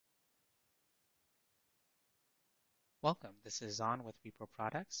Welcome, this is Zon with Repro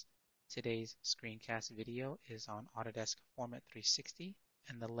Products. Today's screencast video is on Autodesk FormIt 360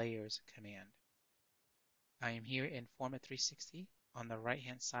 and the Layers command. I am here in FormIt 360. On the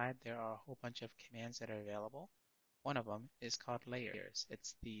right-hand side, there are a whole bunch of commands that are available. One of them is called Layers.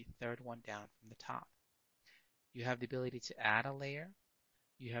 It's the third one down from the top. You have the ability to add a layer.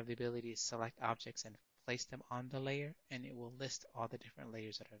 You have the ability to select objects and place them on the layer, and it will list all the different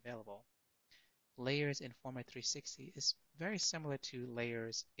layers that are available. Layers in FormIt 360 is very similar to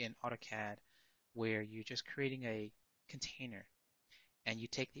layers in AutoCAD, where you're just creating a container and you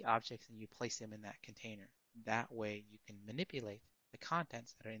take the objects and you place them in that container. That way you can manipulate the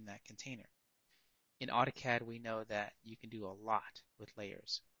contents that are in that container. In AutoCAD, we know that you can do a lot with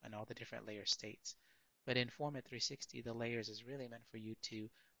layers and all the different layer states. But in FormIt 360, the layers is really meant for you to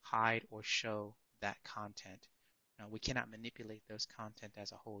hide or show that content. Now, we cannot manipulate those content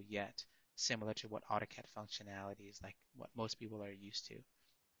as a whole yet, similar to what AutoCAD functionality is like what most people are used to.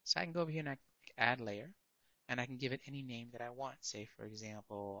 So I can go over here and I click Add Layer, and I can give it any name that I want. Say, for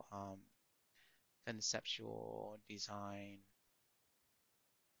example, Conceptual Design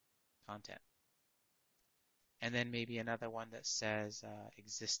Content. And then maybe another one that says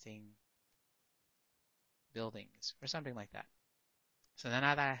Existing Buildings, or something like that. So now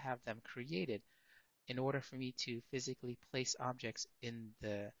that I have them created, in order for me to physically place objects in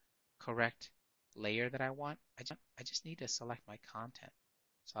the correct layer that I want, I just need to select my content.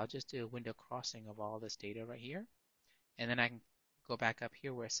 So I'll just do a window crossing of all this data right here. And then I can go back up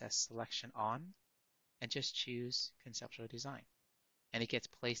here where it says Selection On and just choose Conceptual Design. And it gets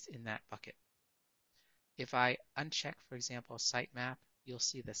placed in that bucket. If I uncheck, for example, Sitemap, you'll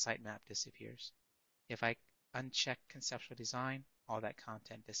see the sitemap disappears. If I uncheck Conceptual Design, all that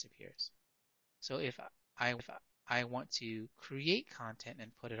content disappears. So if I want to create content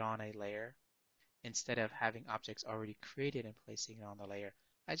and put it on a layer, instead of having objects already created and placing it on the layer,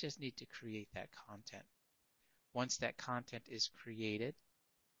 I just need to create that content. Once that content is created,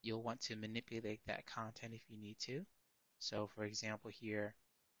 you'll want to manipulate that content if you need to. So for example here,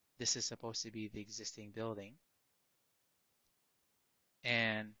 this is supposed to be the existing building.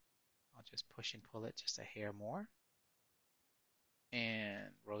 And I'll just push and pull it just a hair more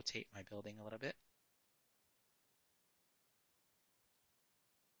and rotate my building a little bit.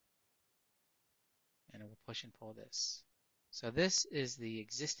 And we'll push and pull this. So this is the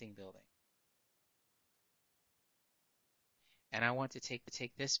existing building. And I want to take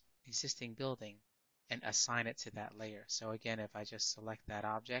this existing building and assign it to that layer. So again, if I just select that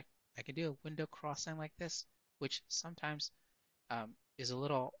object, I can do a window crossing like this, which sometimes is a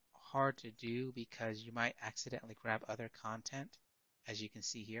little hard to do because you might accidentally grab other content, as you can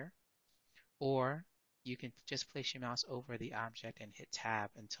see here. Or you can just place your mouse over the object and hit Tab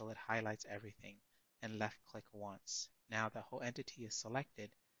until it highlights everything, and left click once. Now the whole entity is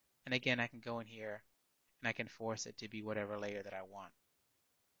selected, and again I can go in here and I can force it to be whatever layer that I want.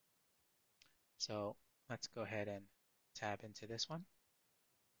 So let's go ahead and tab into this one,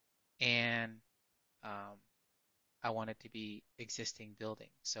 and I want it to be existing building.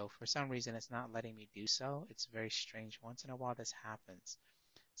 So for some reason it's not letting me do so. It's very strange. Once in a while this happens.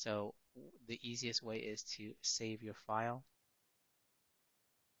 So the easiest way is to save your file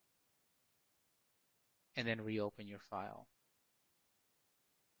and then reopen your file.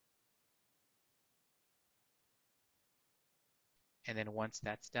 And then once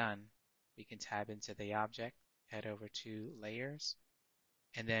that's done, we can tab into the object, head over to Layers,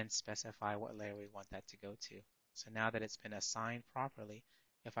 and then specify what layer we want that to go to. So now that it's been assigned properly,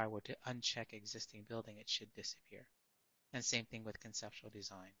 if I were to uncheck Existing Building, it should disappear. And same thing with Conceptual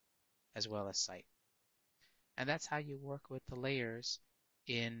Design, as well as Site. And that's how you work with the layers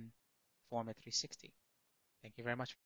in FormIt 360. Thank you very much.